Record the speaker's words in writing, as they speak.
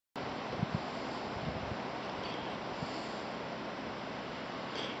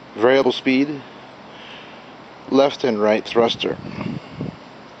variable speed, left and right thruster.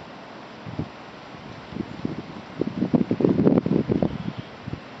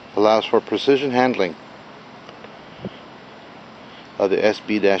 Allows for precision handling of the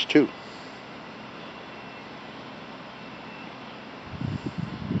SB-2.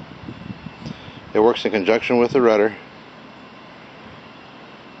 It works in conjunction with the rudder,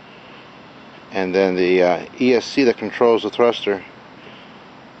 and then the ESC that controls the thruster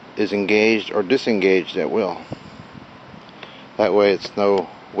is engaged or disengaged at will. That way it's no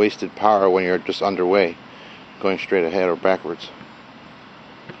wasted power when you're just underway, going straight ahead or backwards.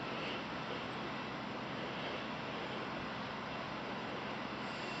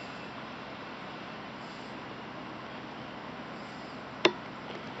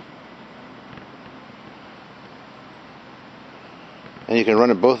 And you can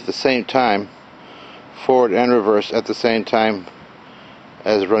run it both at the same time, forward and reverse at the same time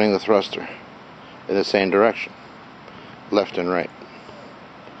as running the thruster in the same direction, left and right.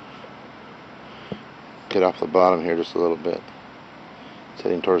 Get off the bottom here just a little bit. It's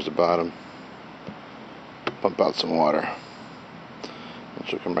heading towards the bottom. Pump out some water. And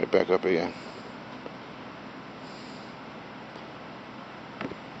she'll come right back up again.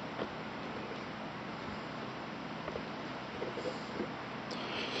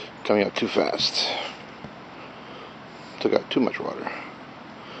 Coming up too fast. Took out too much water.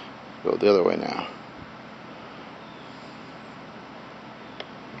 Go the other way now.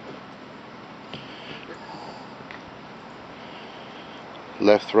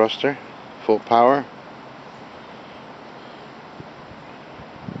 Left thruster, full power.